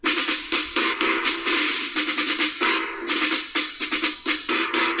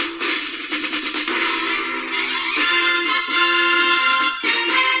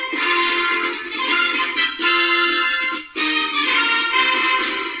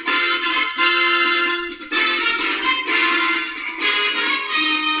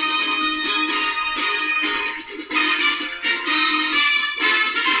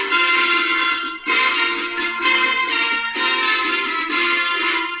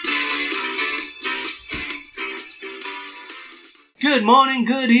Good morning,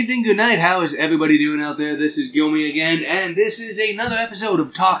 good evening, good night. How is everybody doing out there? This is Gilmy again, and this is another episode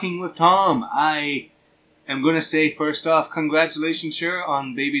of Talking with Tom. I am going to say first off, congratulations, sir,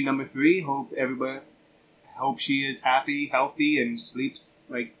 on baby number 3. Hope she is happy, healthy, and sleeps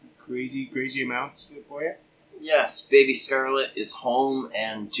like crazy amounts for you. Yes, baby Scarlett is home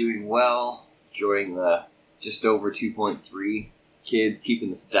and doing well, enjoying the just over 2.3 kids, keeping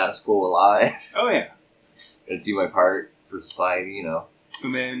the status quo alive. Oh, yeah. Gotta do my part for society, you know.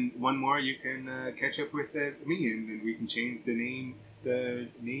 And then one more, you can catch up with me, and then we can change the name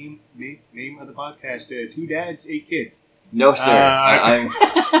of the podcast to 2 Dads, 8 Kids. No, sir.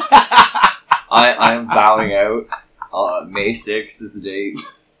 I'm bowing out. May 6th is the date.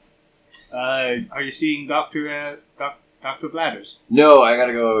 Are you seeing Dr. Bladders? No, I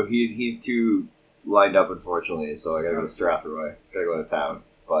gotta go. He's too lined up, unfortunately, so I gotta go to Strathroy. Gotta go to town.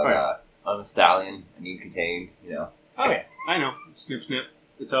 But right. I'm a stallion. I need contained, you know. Oh, yeah. I know. Snip.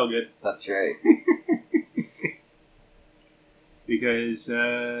 It's all good. That's right. Because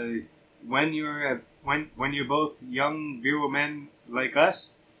when you're both young, virile men like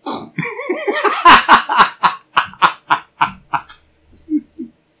us...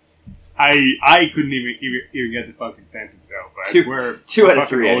 I couldn't even get the fucking sentence out, but we're 2 out of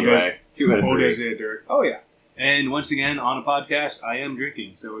 3 anyway. 2 out of 3. Oh yeah. And once again, on a podcast, I am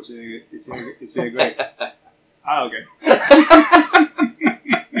drinking, so it's a great. Ah, okay.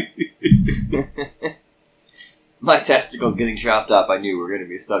 My testicles getting chopped up. I knew we were going to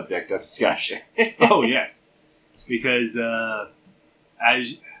be a subject of discussion. Oh yes, because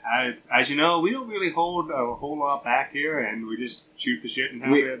as you know, we don't really hold a whole lot back here, and we just shoot the shit and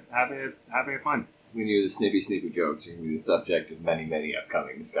have a fun. We knew the snippy jokes were going to be the subject of many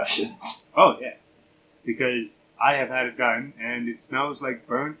upcoming discussions. Oh yes, because I have had it done, and it smells like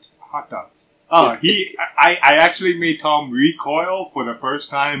burnt hot dogs. Oh, I actually made Tom recoil for the first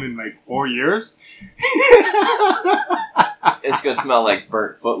time in like 4 years. It's going to smell like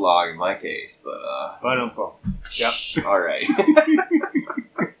burnt footlong in my case, but Yep. Alright.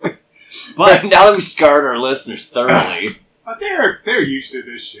 But now that we scarred our listeners thoroughly. But they're used to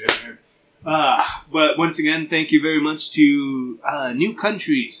this shit, man. But once again, thank you very much to new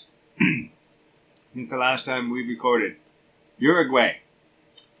countries. Since the last time we recorded. Uruguay.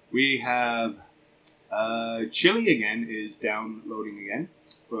 We have Chile again is downloading again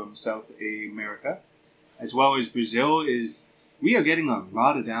from South America. As well as Brazil we are getting a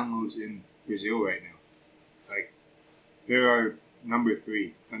lot of downloads in Brazil right now. Like, they're our number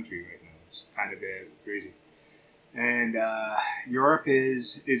 3 country right now. It's kind of crazy. And Europe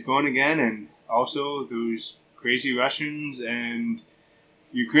is going again, and also those crazy Russians and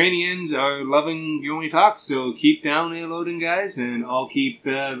Ukrainians are loving Gilmy Talks, so keep downloading, guys, and I'll keep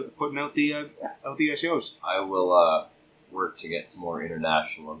putting out the shows. I will work to get some more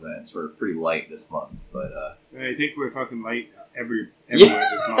international events. We're pretty light this month, but I think we're fucking light everywhere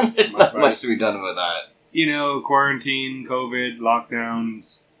this month. There's not much to be done with that. You know, quarantine, COVID,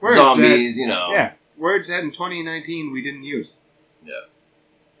 lockdowns, zombies. You know, yeah, words that in 2019 we didn't use. Yeah,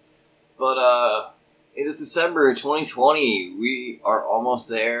 but it is December 2020. We are almost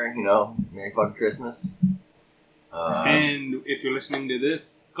there, you know. Merry fucking Christmas. And if you're listening to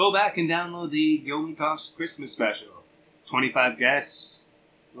this, go back and download the Gilmy Talks Christmas special. 25 guests,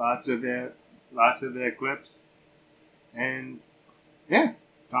 lots of clips, and yeah,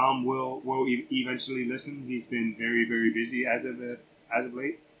 Tom will eventually listen. He's been very, very busy as of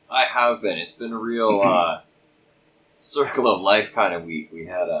late. I have been. It's been a real circle of life kind of week. We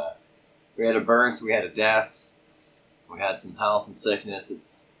had a birth, we had a death, we had some health and sickness.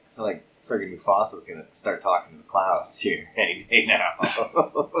 It's kind of like friggin' Mufasa's going to start talking to the clouds here any day now.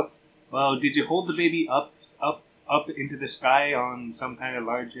 Well, did you hold the baby up into the sky on some kind of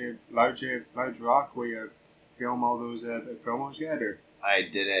large rock where you film all those promos yet? Or? I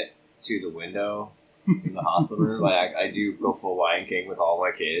did it to the window in the hospital room. I do go full Lion King with all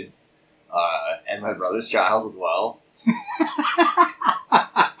my kids, and my brother's child as well.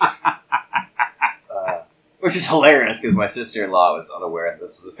 Which is hilarious because my sister-in-law was unaware that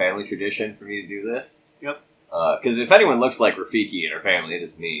this was a family tradition for me to do this. Yep. Because if anyone looks like Rafiki in her family, it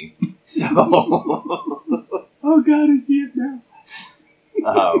is me. So. Oh God, I see it now.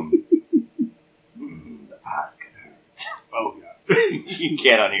 The past can hurt. Oh God. You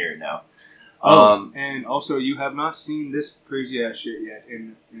can't unhear it now. And also, you have not seen this crazy ass shit yet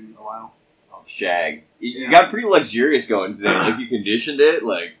in a while. Oh, shag. You got pretty luxurious going today. Like, you conditioned it,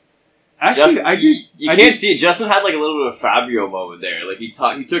 like. Actually, Justin, you can't see it. Justin had like a little bit of Fabio moment there. Like he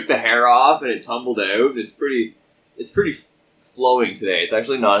took the hair off and it tumbled out. It's pretty flowing today. It's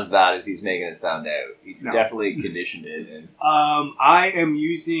actually not as bad as he's making it sound out. He's No. definitely conditioned it. And I am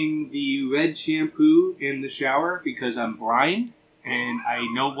using the red shampoo in the shower because I'm blind and I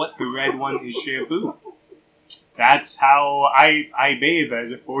know what the red one is shampoo. That's how I bathe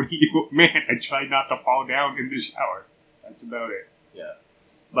as a 40-year-old man. I try not to fall down in the shower. That's about it. Yeah.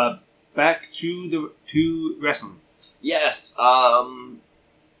 But back to wrestling. yes,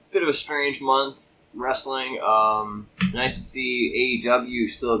 bit of a strange month wrestling. Nice to see AEW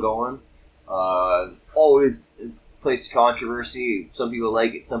still going. Always a place of controversy. Some people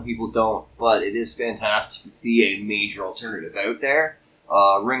like it, some people don't. But it is fantastic to see a major alternative out there.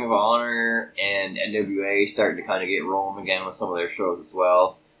 Ring of Honor and NWA starting to kind of get rolling again with some of their shows as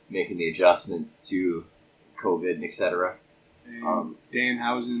well, making the adjustments to COVID and etc. And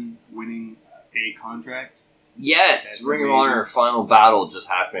Danhausen winning a contract. Yes, That's Ring of amazing. Honor final battle just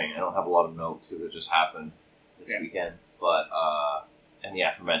happening. I don't have a lot of notes because it just happened this Yeah. weekend. But and the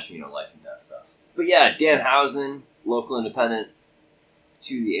aforementioned, life and death stuff. But yeah, Danhausen, local independent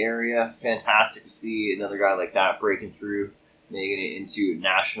to the area. Fantastic to see another guy like that breaking through, making it into a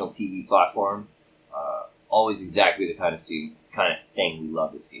national TV platform. Always exactly the kind of thing we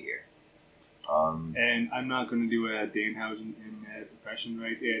love to see here. And I'm not going to do a Danhausen impression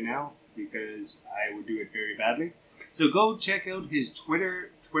right there now because I would do it very badly. So go check out his Twitter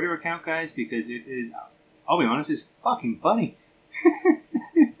account, guys, because it is, I'll be honest, it's fucking funny.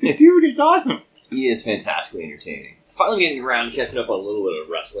 The dude is awesome. He is fantastically entertaining. Finally getting around to catching up on a little bit of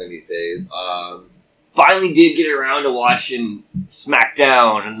wrestling these days. Finally did get around to watching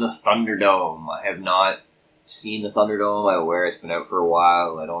SmackDown and the Thunderdome. I have not seen the Thunderdome. I'm aware it's been out for a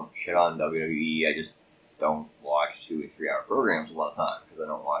while. I don't shit on WWE. I just don't watch 2 and 3 hour programs a lot of time because I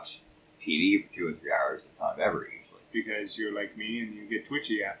don't watch TV for 2 and 3 hours at a time ever usually. Because you're like me and you get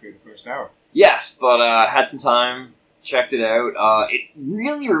twitchy after the first hour. Yes, but had some time, checked it out. It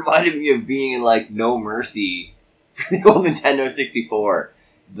really reminded me of being in like No Mercy for the old Nintendo 64.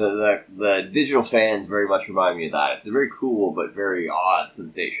 The digital fans very much remind me of that. It's a very cool but very odd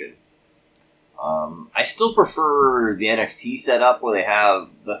sensation. I still prefer the NXT setup where they have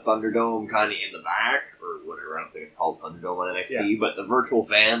the Thunderdome kind of in the back, or whatever, I don't think it's called Thunderdome on NXT, but the virtual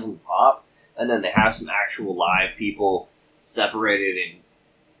fans on the top, and then they have some actual live people separated in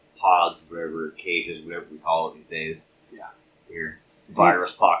pods, whatever, cages, whatever we call it these days. Yeah. Here.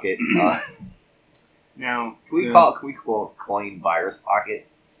 Virus Pocket. Now, Can we coin Virus Pocket?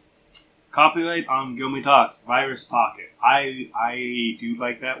 copyright on Gilmy Talks, Virus Pocket. I do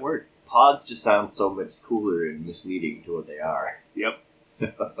like that word. Pods just sound so much cooler and misleading to what they are. Yep.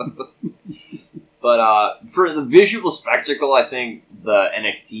 But for the visual spectacle, I think the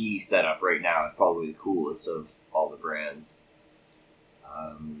NXT setup right now is probably the coolest of all the brands.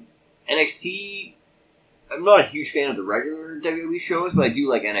 NXT, I'm not a huge fan of the regular WWE shows, but I do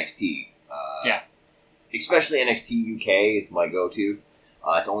like NXT. Yeah. Especially NXT UK, it's my go-to.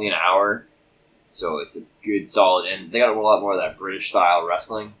 It's only an hour, so it's a good, solid, and they got a lot more of that British-style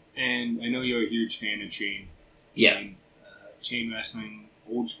wrestling. And I know you're a huge fan of Chain. Yes. And, chain wrestling,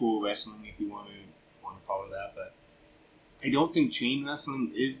 old school wrestling, if you want to call it that. But I don't think chain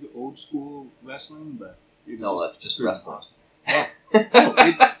wrestling is old school wrestling. But No, that's just pretty wrestling. awesome. Oh,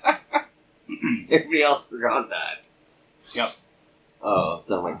 it's, Everybody else forgot that. Yep. Oh, it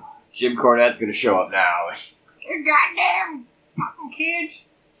sounds like Jim Cornette's going to show up now. You goddamn fucking kids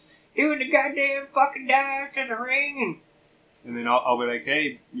doing the goddamn fucking dive to the ring and then I'll be like,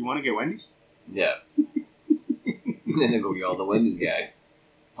 hey, you want to get Wendy's? Yeah. And then go yell at the Wendy's guy.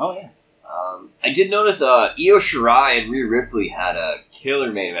 Oh yeah. I did notice Io Shirai and Rhea Ripley had a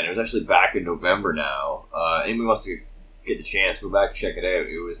killer main event. It was actually back in November now. Anybody wants to get the chance, go back and check it out.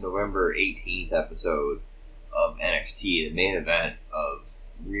 It was November 18th episode of NXT, the main event of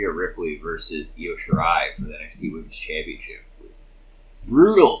Rhea Ripley versus Io Shirai for the NXT Women's Championship. It was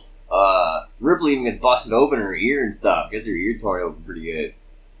brutal. Ripley even gets busted open her ear and stuff. Gets her ear torn open pretty good.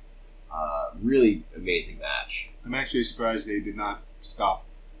 Really amazing match. I'm actually surprised they did not stop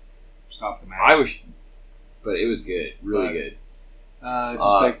the match. I wish, but it was good. Really good.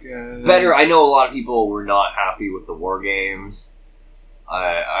 Better. I know a lot of people were not happy with the War Games.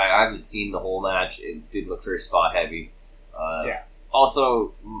 I haven't seen the whole match. It did look very spot heavy. Yeah.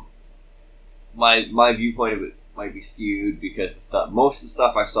 Also, my viewpoint of it might be skewed because most of the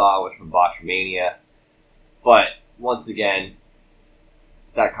stuff I saw was from Botchamania. But once again,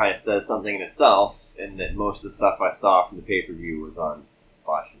 that kind of says something in itself, in that most of the stuff I saw from the pay-per-view was on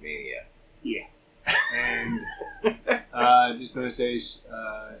Botchamania. Yeah. And just going to say,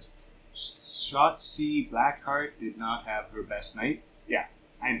 Shotzi Blackheart did not have her best night. Yeah,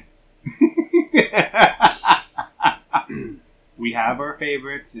 I know. we have our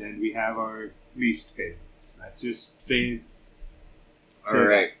favorites and we have our least favorites. Let's just say. All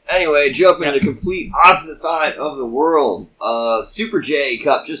right. Anyway, jumping to the complete opposite side of the world. Super J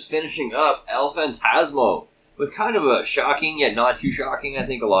Cup just finishing up El Phantasmo with kind of a shocking yet not too shocking. I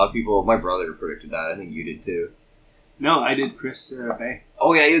think a lot of people, my brother predicted that. I think you did too. No, I did Chris Bay.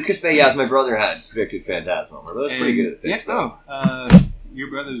 Oh yeah, you did Chris Bay. Yeah, my brother had predicted Phantasmo. My brother's pretty good at picks. Your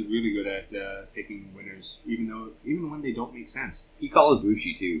brother's really good at picking winners, even when they don't make sense. He called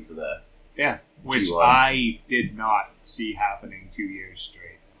Ibushi too for the which G1. I did not see happening 2 years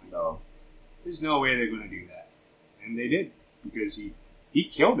straight. No. There's no way they're going to do that, and they did because he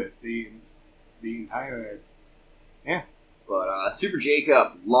killed it the entire. But Super J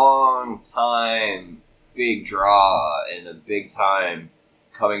Cup, long time big draw and a big time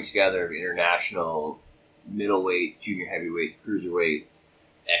coming together of international middleweights, junior heavyweights, cruiserweights,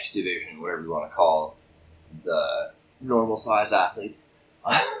 X division, whatever you want to call the normal size athletes.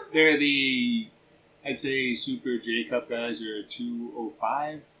 They're I'd say Super J Cup guys are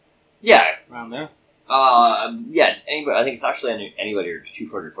 205 Yeah. around there. Yeah, anybody, I think it's actually anybody under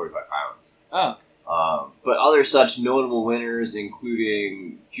 245 pounds. Oh. But other such notable winners,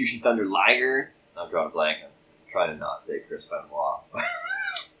 including Jushin Thunder Liger. I'm drawing a blank. I'm trying to not say Chris Benoit.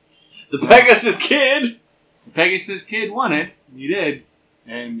 The Pegasus Kid! The Pegasus Kid won it. He did.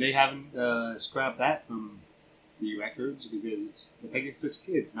 And they haven't scrapped that from the records because it's the Pegasus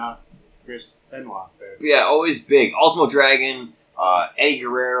Kid, not Chris Benoit. Yeah, always big. Ultimo Dragon, Eddie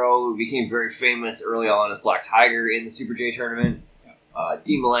Guerrero became very famous early on as Black Tiger in the Super J tournament.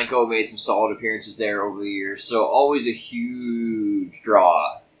 Dean Malenko made some solid appearances there over the years. So always a huge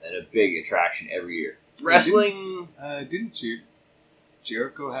draw and a big attraction every year. Wrestling... Didn't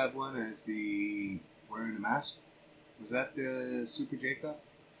Jericho have one as the wearing the mask? Was that the Super J Cup?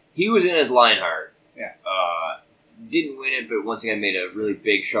 He was in as Lionheart. Yeah. Didn't win it, but once again made a really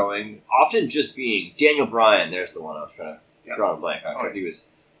big showing. Often just being Daniel Bryan. There's the one I was trying to draw a blank on because he was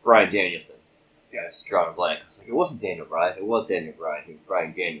Bryan Danielson. Yeah, I was drawing a blank. I was like, it wasn't Daniel Bryan. It was Daniel Bryan. He was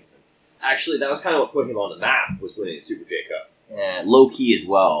Bryan Danielson. Actually, that was kind of what put him on the map, was winning the Super J Cup. And Low Key as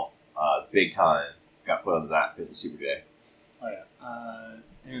well, big time, got put on the map because of Super J. Oh,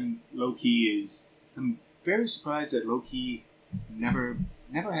 yeah. And Low Key is... I'm very surprised that Low Key never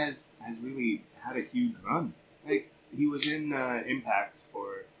has really had a huge run. Like, he was in Impact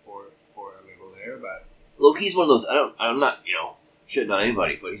for a little there, but... Low Key's one of those... I'm not, shitting on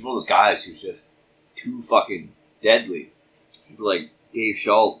anybody, but he's one of those guys who's just too fucking deadly. He's like Dave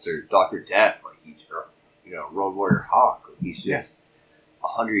Schultz or Dr. Death, like he's, Road Warrior Hawk. Like he's just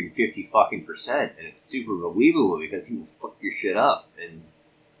 150 fucking %, and it's super believable because he will fuck your shit up, and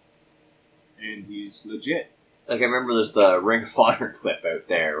he's legit. Like I remember there's the Ring of Honor clip out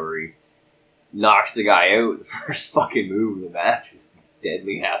there where he knocks the guy out. The first fucking move of the match was a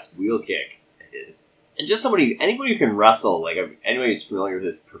deadly ass wheel kick. It is. And just anybody who can wrestle, like, anybody who's familiar with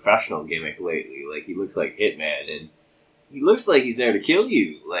his professional gimmick lately, like, he looks like Hitman, and he looks like he's there to kill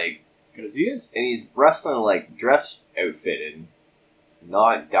you, like... Because he is. And he's wrestling, like, dress outfit and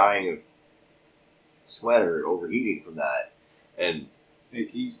not dying of sweat or overheating from that. And... Like,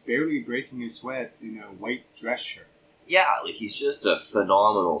 he's barely breaking his sweat in a white dress shirt. Yeah, like, he's just a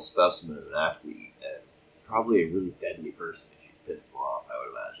phenomenal specimen of an athlete, and probably a really deadly person if you pissed him off, I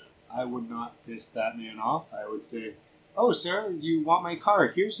would imagine. I would not piss that man off. I would say, "Oh, sir, you want my car?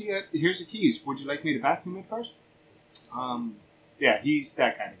 Here's the keys. Would you like me to vacuum it first?" Yeah, he's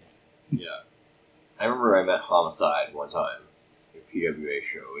that kind of guy. Yeah, I remember I met Homicide one time at a PWA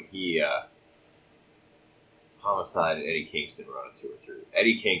show, and he Homicide and Eddie Kingston were on a tour through.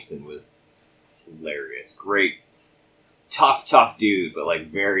 Eddie Kingston was hilarious, great, tough dude, but like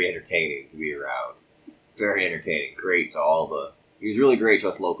very entertaining to be around. Very entertaining, great to all the. He was really great to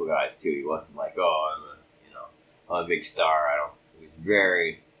us local guys too. He wasn't like, oh, I'm a big star. He was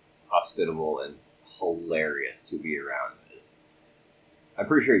very hospitable and hilarious to be around. I'm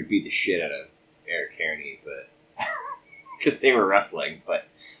pretty sure he beat the shit out of Eric Kearney, but because they were wrestling. But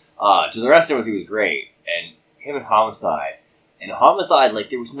to the rest of us, he was great. And him and Homicide,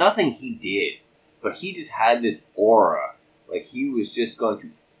 like there was nothing he did, but he just had this aura, like he was just going to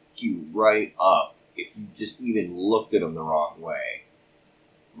fuck you right up if you just even looked at him the wrong way.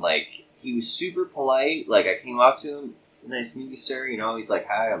 Like, he was super polite. Like, I came up to him, "Nice to meet you, sir." He's like,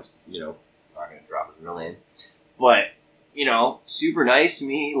 "Hi," I'm, not going to drop his real name. But, super nice to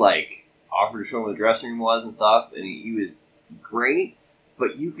me. Like, offered to show him where the dressing room was and stuff. And he was great.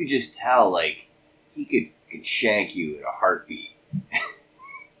 But you could just tell, like, he could shank you in a heartbeat.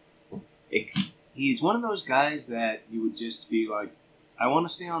 He's one of those guys that you would just be like, I want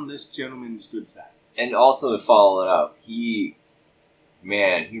to stay on this gentleman's good side. And also to follow it up, he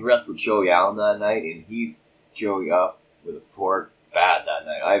man, he wrestled Joey Allen that night, and he Joey up with a fork bad that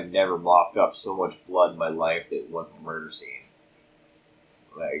night. I've never mopped up so much blood in my life that it wasn't a murder scene.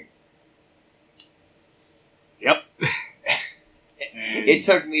 Like, Yep. it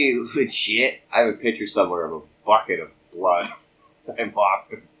took me legit. I have a picture somewhere of a bucket of blood I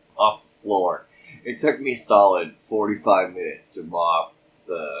mopped off the floor. It took me solid 45 minutes to mop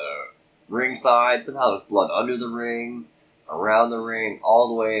the ringside. Somehow there's blood under the ring, around the ring, all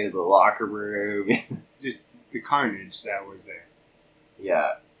the way into the locker room. Just the carnage that was there.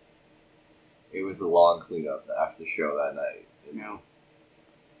 Yeah. It was a long cleanup after the show that night.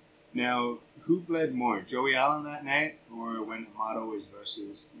 Now, who bled more, Joey Allen that night, or when Amato was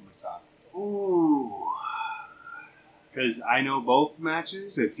versus Masada? Ooh. Because I know both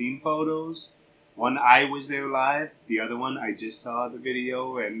matches. I've seen photos. One, I was there live. The other one, I just saw the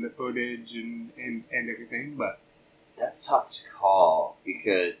video and the footage and everything. But That's tough to call,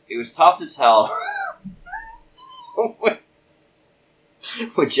 because it was tough to tell when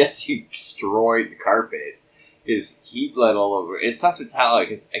Jesse destroyed the carpet. Because he bled all over. It's tough to tell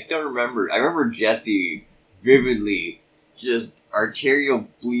because I don't remember. I remember Jesse vividly just arterial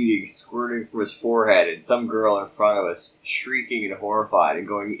bleeding squirting from his forehead, and some girl in front of us shrieking and horrified and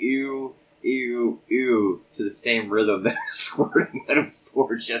going ew, ew, ew to the same rhythm that was squirting out of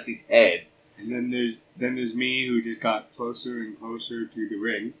poor Jesse's head. and then there's me who just got closer and closer to the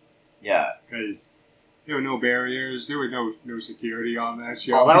ring Yeah. because there were no barriers. There was no security on that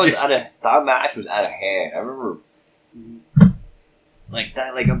show. Oh, that was Just- that match was out of hand. I remember like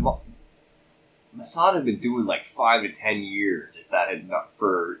that. Like Masada had been doing like 5 to 10 years. If that had not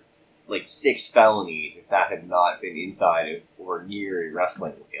for like 6 felonies, if that had not been inside or near a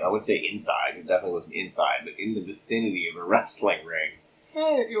wrestling ring. I would say inside. It definitely wasn't inside, but in the vicinity of a wrestling ring.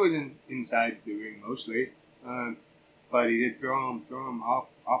 It wasn't inside the ring mostly, but he did throw him off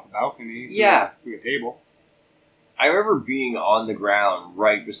a balcony. Through a table. I remember being on the ground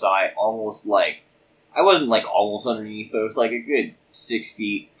right beside, almost like I wasn't like almost underneath, but it was like a good 6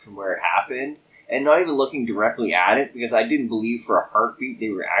 feet from where it happened, and not even looking directly at it because I didn't believe for a heartbeat they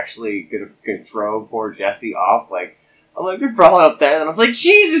were actually gonna throw poor Jesse off. Like I'm like they're probably up there, and I was like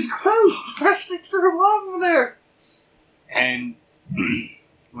Jesus Christ, they actually threw him off over there. And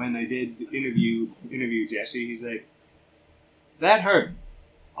when I did interview Jesse, he's like, "That hurt.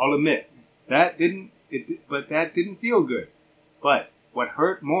 I'll admit that didn't feel good. But what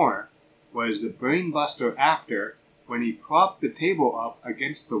hurt more was the brain buster after when he propped the table up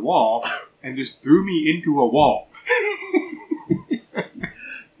against the wall and just threw me into a wall."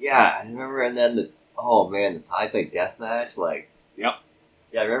 Yeah, I remember, and then the Taipei death match, like Yep.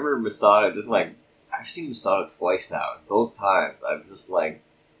 Yeah, I remember Masada just like I've seen Masada twice now, and both times I'm just like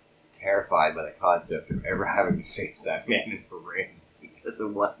terrified by the concept of ever having to face that man in the ring because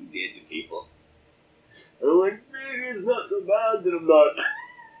of what he did to people. I'm like, maybe it's not so bad that I'm not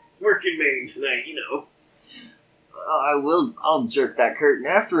working main tonight, you know. I'll jerk that curtain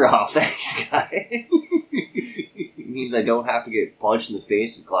after all, thanks guys. It means I don't have to get punched in the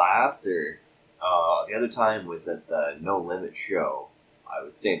face with glass, or the other time was at the No Limit show. I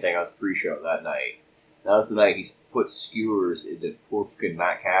was same thing, I was pre-show that night. That was the night he put skewers into poor fucking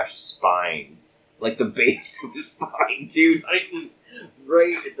Matt Cash's spine. Like the base of his spine, dude.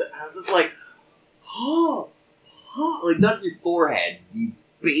 Right at the, I was just like, like not your forehead, the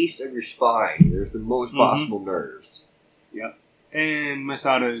base of your spine. There's the most possible nerves. Yep. And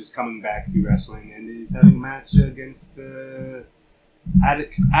Masada is coming back to wrestling and is having a match against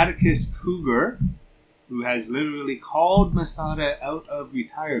Atticus Cougar, who has literally called Masada out of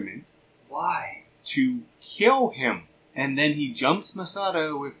retirement. Why? To kill him. And then he jumps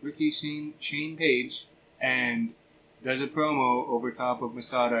Masada with Ricky Shane Page and does a promo over top of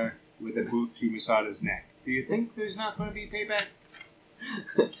Masada with a boot to Masada's neck. Do you think there's not going to be payback?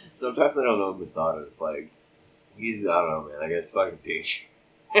 Sometimes I don't know if Masada's like, I don't know, man. I guess fucking Page.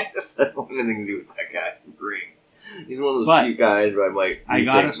 Just that one anything to do with that guy in the ring. He's one of those few guys where I'm like, I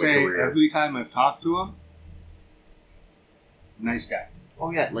gotta say, every time I've talked to him, nice guy.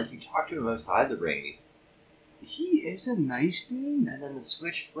 Oh yeah, like you talk to him outside the ring, he is a nice dude. And then the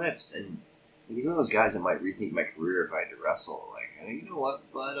switch flips, and he's one of those guys that might rethink my career if I had to wrestle. Like, you know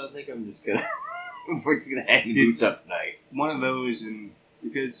what, bud? I think I'm just gonna, we're just gonna hang the boots up tonight. One of those, and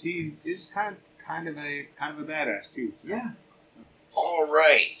because he is kind of a badass too. So. Yeah. All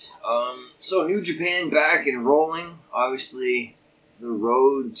right. So New Japan back and rolling. Obviously, the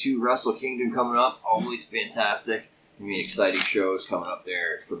road to Wrestle Kingdom coming up. Always fantastic. I mean, exciting shows coming up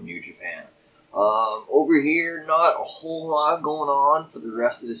there from New Japan. Over here, not a whole lot going on for the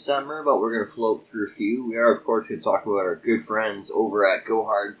rest of December, but we're going to float through a few. We are, of course, going to talk about our good friends over at Go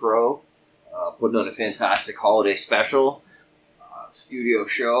Hard Pro, putting on a fantastic holiday special. Studio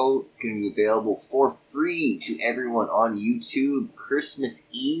show going to be available for free to everyone on YouTube Christmas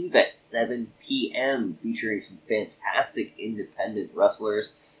Eve at 7 p.m. featuring some fantastic independent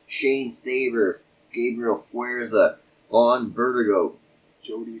wrestlers: Shane Saber, Gabriel Fuerza, Vaughn Vertigo,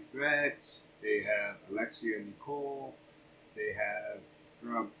 Jody Threats. They have Alexia Nicole. They have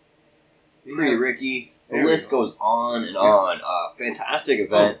Pretty Ricky. The There we list go. goes on and on. Fantastic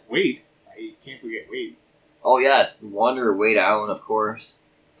event. Wade. I can't forget Wade. Oh yes, the Wanderer Wade Allen, of course.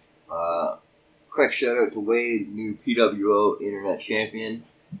 Quick shout out to Wade, new PWO Internet Champion,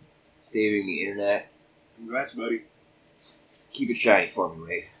 saving the internet. Congrats, buddy. Keep it shiny for me,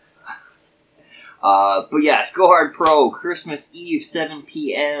 Wade. But yes, Go Hard Pro, Christmas Eve, 7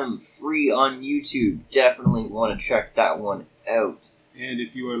 p.m., free on YouTube. Definitely want to check that one out. And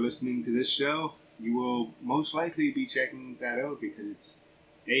if you are listening to this show, you will most likely be checking that out because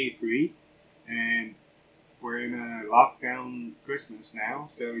it's free, and we're in a lockdown Christmas now,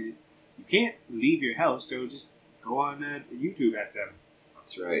 so you can't leave your house, so just go on YouTube at 7.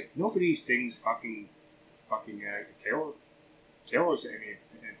 That's right. Nobody sings fucking carols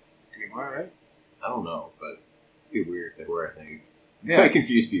anymore, right? I don't know, but it'd be weird if they were, I think. Yeah. Might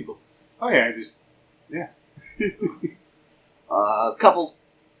confuse people. Oh yeah, A couple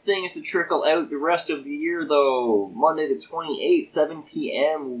things to trickle out the rest of the year, though. Monday the 28th, 7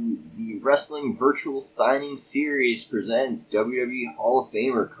 p.m., the Wrestling Virtual Signing Series presents WWE Hall of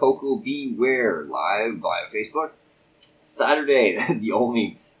Famer Coco Beware live via Facebook. Saturday, the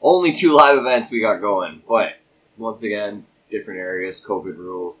only 2 live events we got going. But, once again, different areas, COVID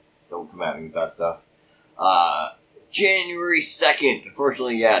rules. Don't come at me with that stuff. January 2nd.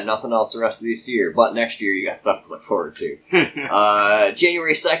 Unfortunately, nothing else the rest of this year. But next year, you got stuff to look forward to.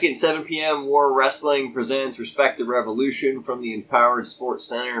 January 2nd, 7 p.m., War Wrestling presents Respect the Revolution from the Empowered Sports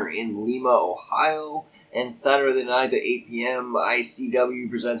Center in Lima, Ohio. And Saturday night at 8 p.m., ICW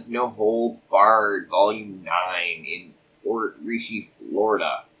presents No Holds Barred, Volume 9 in Port Richey,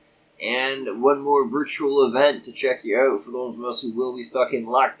 Florida. And one more virtual event to check you out for those of us who will be stuck in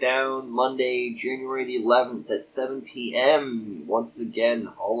lockdown. Monday, January the 11th at 7 p.m. Once again,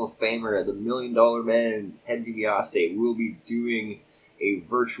 Hall of Famer, the $1 Million Man, Ted DiBiase, will be doing a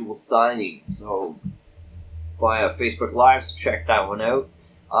virtual signing. So, via Facebook Live, so check that one out.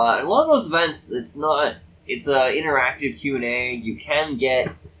 And a lot of those events, it's an interactive Q&A. You can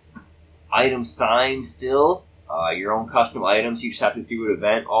get items signed still. Your own custom items, you just have to do an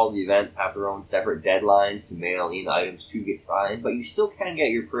event. All the events have their own separate deadlines to mail in items to get signed, but you still can get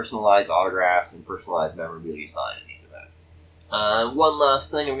your personalized autographs and personalized memorabilia signed at these events. One last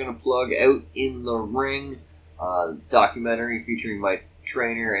thing I'm going to plug: Out in the Ring, documentary featuring my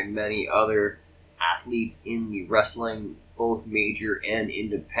trainer and many other athletes in the wrestling, both major and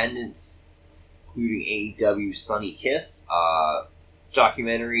independent, including AEW Sunny Kiss.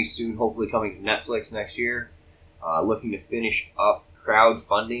 Documentary soon, hopefully coming to Netflix next year. Looking to finish up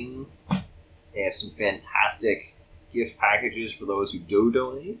crowdfunding. They have some fantastic gift packages for those who do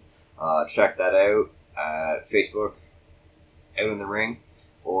donate. Check that out at Facebook, Out in the Ring,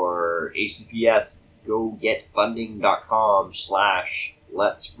 or HTTPS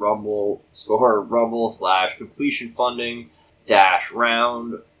gogetfunding.com/Let's Rumble Score Rumble /completion funding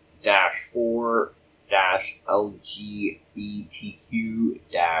 -round-4 LGBTQ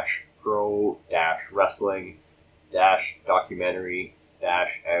pro wrestling documentary out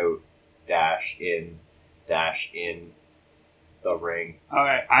in the ring. All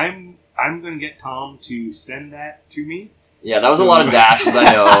right, I'm gonna get Tom to send that to me. Yeah, that was a lot of dashes.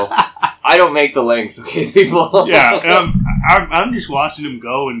 I know. I don't make the links, okay, people. Yeah, I'm just watching him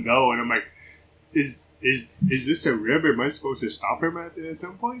go, and I'm like, is this a rib? Am I supposed to stop him at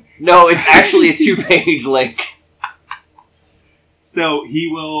some point? No, it's actually a 2-page link. So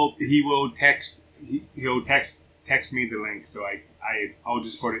he'll text me the link, so I'll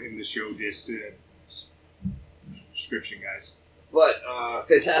just put it in the show description, guys. But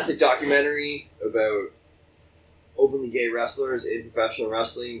fantastic documentary about openly gay wrestlers in professional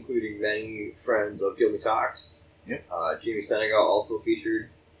wrestling, including many friends of Gilmy Talks. Yep. Jamie Senegal also featured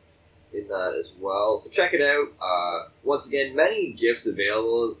in that as well. So check it out. Once again, many gifts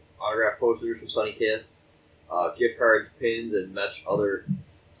available. Autograph posters from Sunny Kiss, gift cards, pins, and much other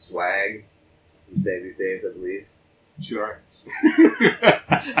swag. We say these days, I believe. Sure.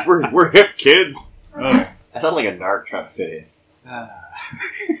 we're hip kids. Okay. I sound like a narc trying to fit in.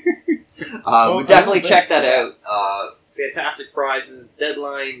 Well, But definitely check that out. fantastic prizes.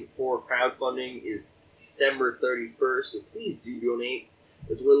 Deadline for crowdfunding is December 31st, so please do donate.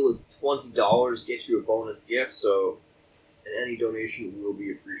 As little as $20 gets you a bonus gift, so any donation will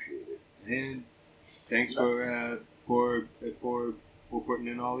be appreciated. And thanks for putting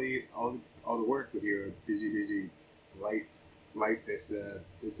in all the work with your busy life this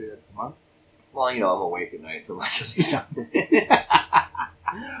month. Well, I'm awake at night for much of these.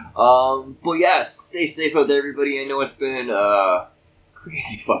 But yeah, stay safe out there, everybody. I know it's been a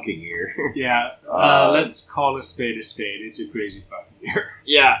crazy fucking year. Yeah, let's call a spade a spade. It's a crazy fucking year.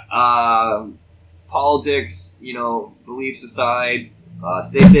 Yeah, politics, beliefs aside,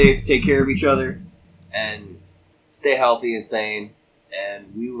 stay safe, take care of each other, and stay healthy and sane.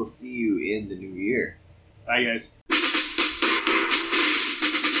 And we will see you in the new year. Bye, guys.